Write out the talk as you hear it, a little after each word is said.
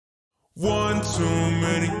One too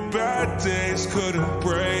many bad days couldn't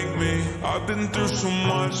break me. I've been through so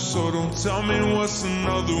much, so don't tell me what's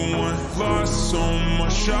another one. Lost so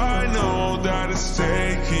much, I know that it's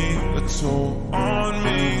taking a toll on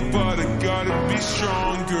me, but I gotta be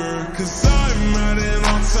stronger, cause I'm at an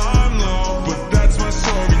all-time low. But that's my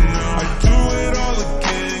story now. I do it all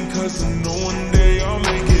again, cause I know one day I'll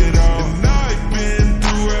make it out. And I've been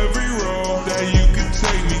through every road that you could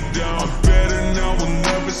take me down. I'm better now, we'll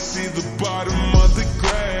never see the bottom of the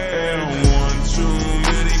grave. One too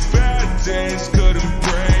many bad days couldn't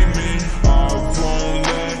break me. I won't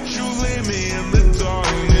let you leave me in the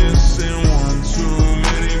darkness. And one too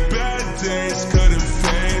many bad days couldn't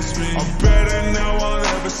face me. I'm better now, I'll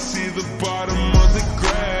never see the bottom of the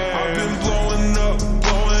grave. I've been blowing up,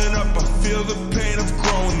 I feel the pain of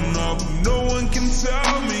growing up. No one can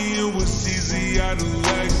tell me it was easy, I had to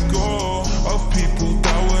let go of people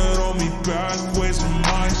that would hold me back, ways from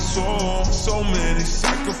my soul. So many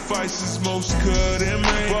sacrifices most couldn't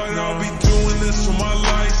make, but I'll be doing this for my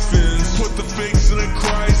license. Put the fakes in a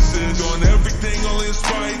crisis, doing everything only to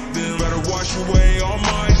spite them. Better wash away all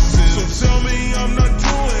my sins. So tell me I'm not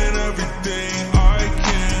doing everything I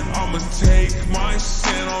can. I'ma take my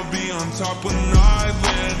sin, I'll be on top of an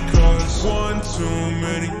island. Cause one too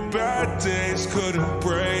many bad days couldn't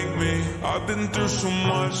break me. I've been through so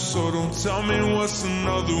much, so don't tell me what's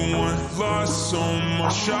another one. Lost so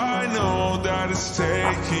much, I know that it's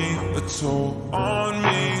taking a toll on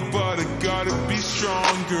me, but I gotta be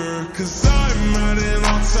stronger, cause I'm at an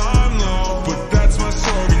all-time low. But that's my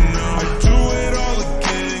story now. I do it all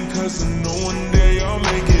again, cause I know one day I'll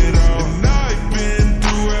make it out. And I've been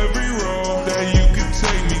through every road that you could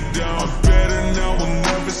take me down. I'm better now, we'll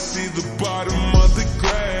never see the bottom of the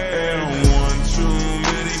grave. One too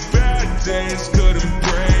many bad days couldn't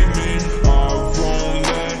break me. I won't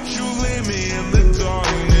let you leave me in the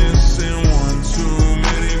darkness. And one too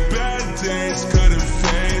many bad days couldn't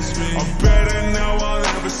face me. I'm better now, I'll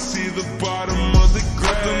never see the bottom of the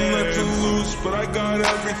grave. Nothing left to lose, but I got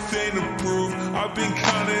everything to prove. I've been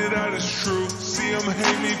counted out as true. See them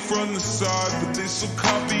hate me from the side, but they still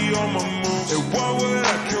copy all my moves. And why would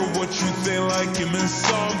I care what you think, like it meant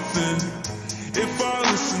something? If I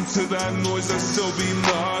listen to that noise, I'd still be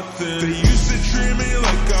nothing. They used to treat me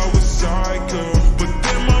like I was psycho, but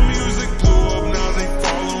then my music blew up, now they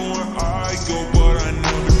follow where I go. But I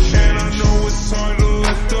never changed, and I know it's hard to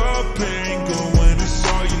let the pain go when it's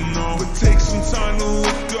all you know. But take some time to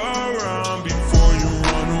look around before you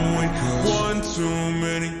run away, cause one too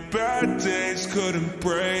many bad days couldn't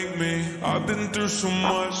break me. I've been through so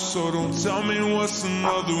much, so don't tell me what's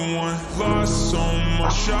another one. Lost so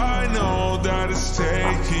much, I know that it's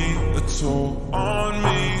taking a toll on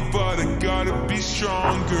me, but I gotta be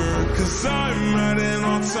stronger, cause I'm at an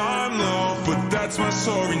all-time low. But that's my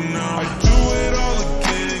story now. I do it all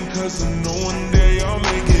again, cause I know one day I'll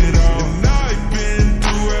make it out. And I've been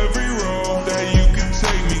through every road that you could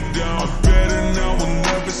take me down. I'm better now, we'll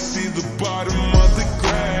never see the bottom of the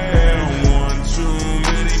grave. One too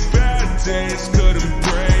many bad days couldn't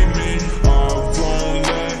break me. I won't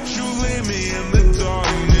let you leave me in the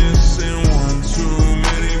darkness. And one too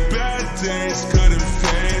many bad days couldn't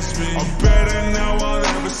face me. I'm better now, I'll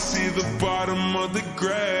never see the bottom of the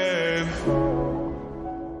grave.